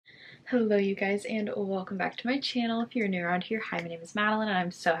Hello you guys, and welcome back to my channel. If you're new around here, hi, my name is Madeline and I'm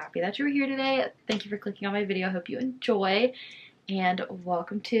so happy that you're here today. Thank you for clicking on my video. I hope you enjoy, and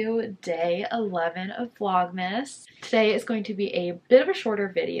welcome to day 11 of Vlogmas. Today is going to be a bit of a shorter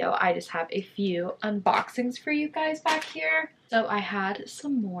video. I just have a few unboxings for you guys back here. So I had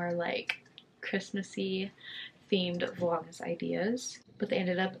some more like Christmassy themed Vlogmas ideas, but they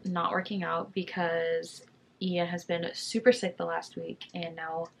ended up not working out because Ian has been super sick the last week, and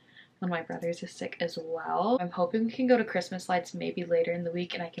now one of my brothers is sick as well. I'm hoping we can go to Christmas lights maybe later in the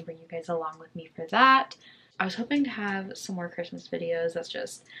week and I can bring you guys along with me for that. I was hoping to have some more Christmas videos. That's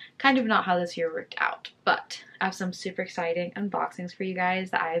just kind of not how this year worked out. But I have some super exciting unboxings for you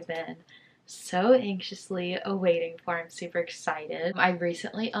guys that I've been so anxiously awaiting for. I'm super excited. I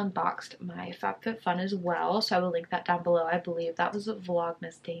recently unboxed my FabFitFun as well, so I will link that down below. I believe that was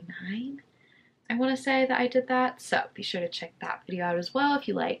Vlogmas Day 9. I want to say that I did that, so be sure to check that video out as well if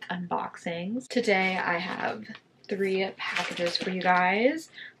you like unboxings. Today I have 3 packages for you guys.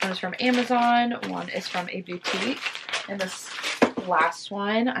 One is from Amazon, one is from a boutique, and this last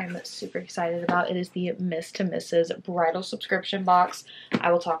one I'm super excited about. It is the Miss to Mrs. bridal subscription box.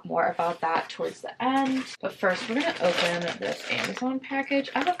 I will talk more about that towards the end, but first we're going to open this Amazon package.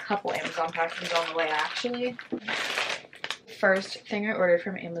 I have a couple Amazon packages on the way actually. First thing I ordered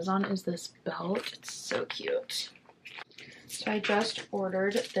from Amazon is this belt. It's so cute. So I just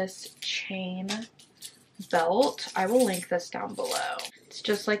ordered this chain belt. I will link this down below. It's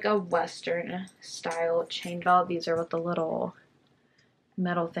just like a Western style chain belt. These are what the little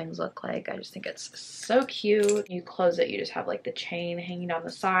metal things look like. I just think it's so cute. You close it, you just have like the chain hanging down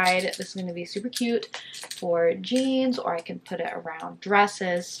the side. This is going to be super cute for jeans, or I can put it around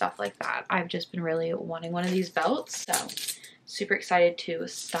dresses, stuff like that. I've just been really wanting one of these belts, so super excited to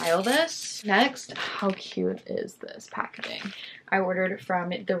style this. Next, how cute is this packaging? I ordered from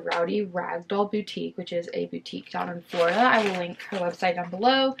the Rowdy Ragdoll Boutique, which is a boutique down in Florida. I will link her website down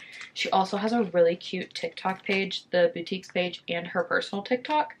below. She also has a really cute TikTok page, the boutique's page, and her personal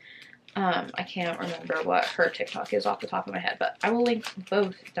TikTok. I can't remember what her TikTok is off the top of my head, but I will link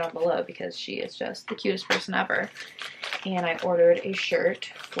both down below because she is just the cutest person ever. And I ordered a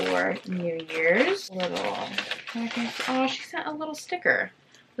shirt for New Year's. Oh, she sent a little sticker.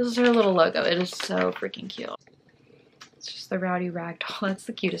 This is her little logo. It is so freaking cute. It's just the Rowdy Ragdoll. That's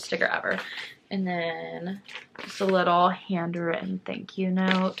the cutest sticker ever. And then just a little handwritten thank you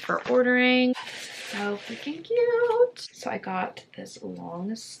note for ordering. So freaking cute. So I got this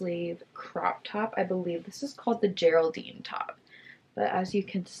long sleeve crop top. I believe this is called the Geraldine top. But as you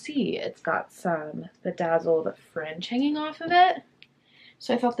can see, it's got some bedazzled fringe hanging off of it.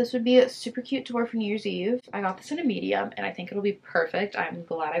 So I thought this would be super cute to wear for New Year's Eve. I got this in a medium and I think it'll be perfect. I'm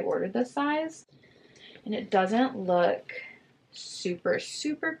glad I ordered this size. And it doesn't look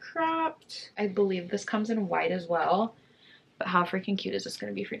super cropped. I believe this comes in white as well. But how freaking cute is this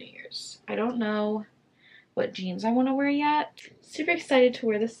going to be for New Year's? I don't know what jeans I want to wear yet. Super excited to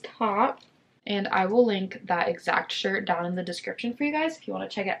wear this top. And I will link that exact shirt down in the description for you guys if you want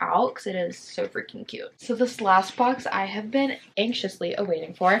to check it out, because it is so freaking cute. So this last box I have been anxiously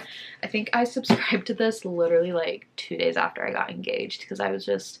awaiting for. I think I subscribed to this literally like 2 days after I got engaged because I was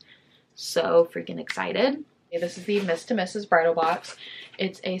just so freaking excited. This is the Miss to Mrs. bridal box.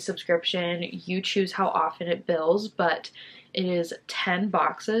 It's a subscription. You choose how often it bills, but it is 10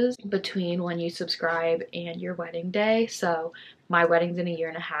 boxes between when you subscribe and your wedding day. So my wedding's in a year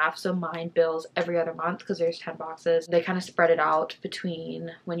and a half, so mine bills every other month because there's 10 boxes. They kind of spread it out between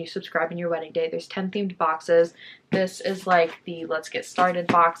when you subscribe and your wedding day. There's 10 themed boxes. This is like the Let's Get Started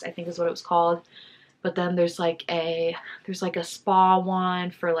box, I think is what it was called. But then there's like a spa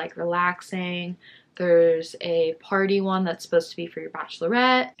one for like relaxing. There's a party one that's supposed to be for your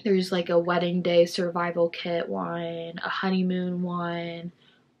bachelorette. There's like a wedding day survival kit one, a honeymoon one,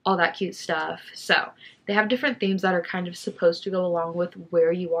 all that cute stuff. So they have different themes that are kind of supposed to go along with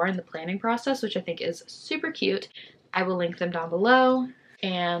where you are in the planning process, which I think is super cute. I will link them down below,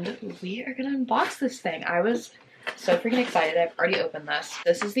 and we are gonna unbox this thing. I was so freaking excited. I've already opened this.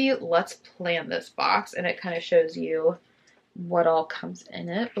 This is the Let's Plan This box, and it kind of shows you what all comes in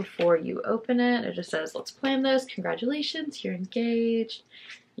it before you open it. It just says, let's plan this, congratulations, you're engaged,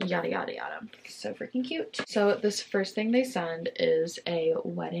 yada yada yada. So freaking cute. So this first thing they send is a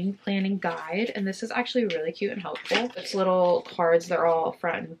wedding planning guide, and this is actually really cute and helpful. It's little cards, they're all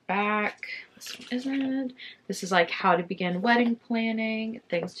front and back. This one isn't. This is like how to begin wedding planning,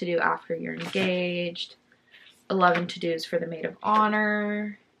 things to do after you're engaged, 11 to-dos for the maid of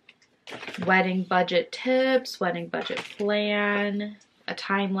honor, wedding budget tips, wedding budget plan, a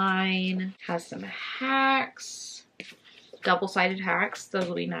timeline, has some hacks, double-sided hacks. Those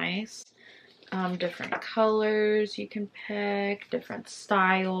will be nice. Different colors you can pick, different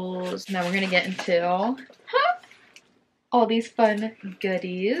styles. And then we're gonna get into all these fun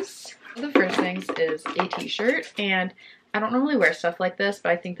goodies. The first things is a t-shirt, and I don't normally wear stuff like this,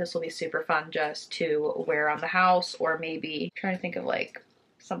 but I think this will be super fun just to wear around the house, or maybe I'm trying to think of like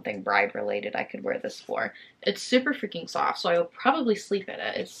something bride related I could wear this for. It's super freaking soft, so I will probably sleep in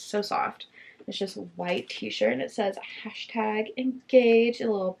it. It's so soft. It's just a white t-shirt, and it says #engage,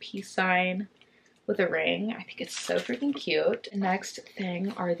 a little peace sign with a ring. I think it's so freaking cute. The next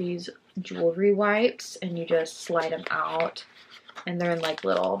thing are these jewelry wipes, and you just slide them out, and they're in like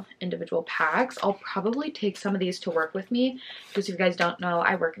little individual packs. I'll probably take some of these to work with me, because if you guys don't know,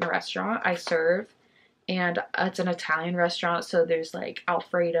 I work in a restaurant. I serve, and it's an Italian restaurant, so there's like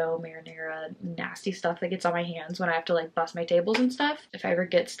Alfredo, marinara, nasty stuff that gets on my hands when I have to like bust my tables and stuff. If I ever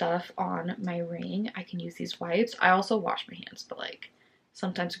get stuff on my ring, I can use these wipes. I also wash my hands, but like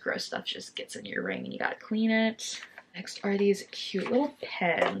sometimes gross stuff just gets in your ring and you gotta clean it. Next are these cute little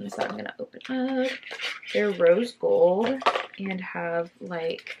pens that I'm gonna open up. They're rose gold and have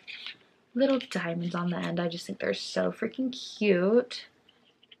like little diamonds on the end. I just think they're so freaking cute.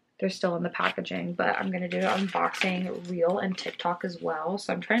 They're still in the packaging, but I'm gonna do an unboxing reel and TikTok as well.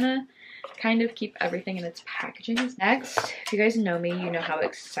 So I'm trying to kind of keep everything in its packaging. Next, if you guys know me, you know how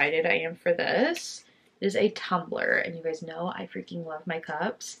excited I am for this. It is a tumbler, and you guys know I freaking love my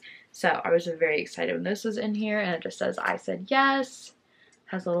cups. So I was very excited when this was in here, and it just says I said yes.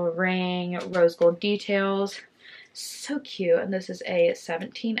 Has a little ring, rose gold details. So cute. And this is a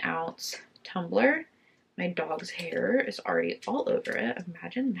 17-ounce tumbler. My dog's hair is already all over it.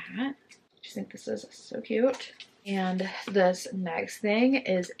 Imagine that. I just think this is so cute. And this next thing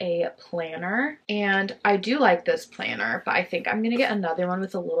is a planner. And I do like this planner, but I think I'm going to get another one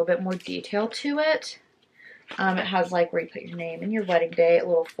with a little bit more detail to it. It has like where you put your name and your wedding day, a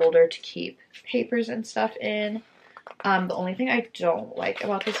little folder to keep papers and stuff in. The only thing I don't like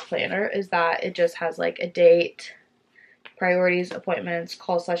about this planner is that it just has like a date, priorities, appointments,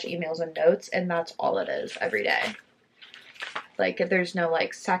 calls / emails, and notes, and that's all it is every day. Like there's no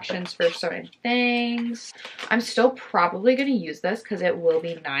like sections for certain things. I'm still probably going to use this because it will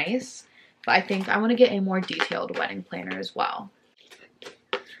be nice, but I think I want to get a more detailed wedding planner as well.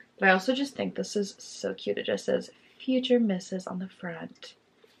 But I also just think this is so cute. It just says future Mrs. on the front.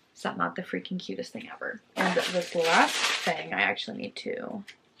 Is that not the freaking cutest thing ever? And this last thing I actually need to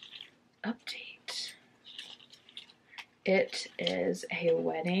update. It is a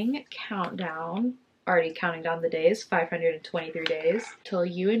wedding countdown. Already counting down the days, 523 days till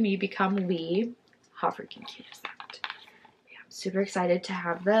you and me become we. How freaking cute is that? Yeah, I'm super excited to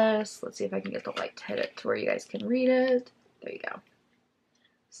have this. Let's see if I can get the light to hit it to where you guys can read it. There you go.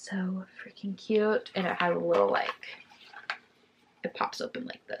 So freaking cute. And it has a little like, it pops open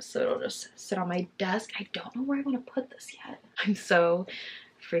like this, so it'll just sit on my desk. I don't know where I want to put this yet. I'm so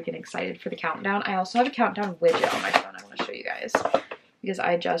freaking excited for the countdown. I also have a countdown widget on my phone I want to show you guys, because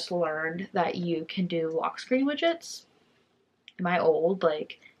I just learned that you can do lock screen widgets. Am I old?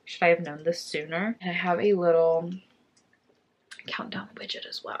 Like, should I have known this sooner? And I have a little countdown widget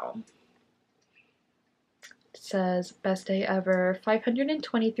as well. It says, best day ever,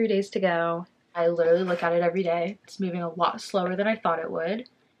 523 days to go. I literally look at it every day. It's moving a lot slower than I thought it would.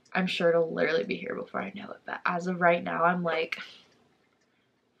 I'm sure it'll literally be here before I know it, but as of right now, I'm like,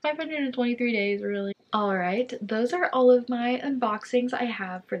 523 days, really? Alright, those are all of my unboxings I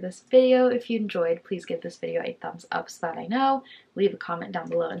have for this video. If you enjoyed, please give this video a thumbs up so that I know. Leave a comment down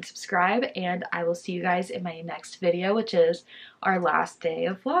below and subscribe, and I will see you guys in my next video, which is our last day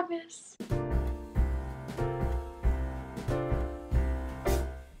of Vlogmas.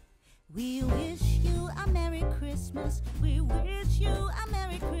 We wish you a Merry Christmas. We wish you a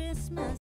Merry Christmas.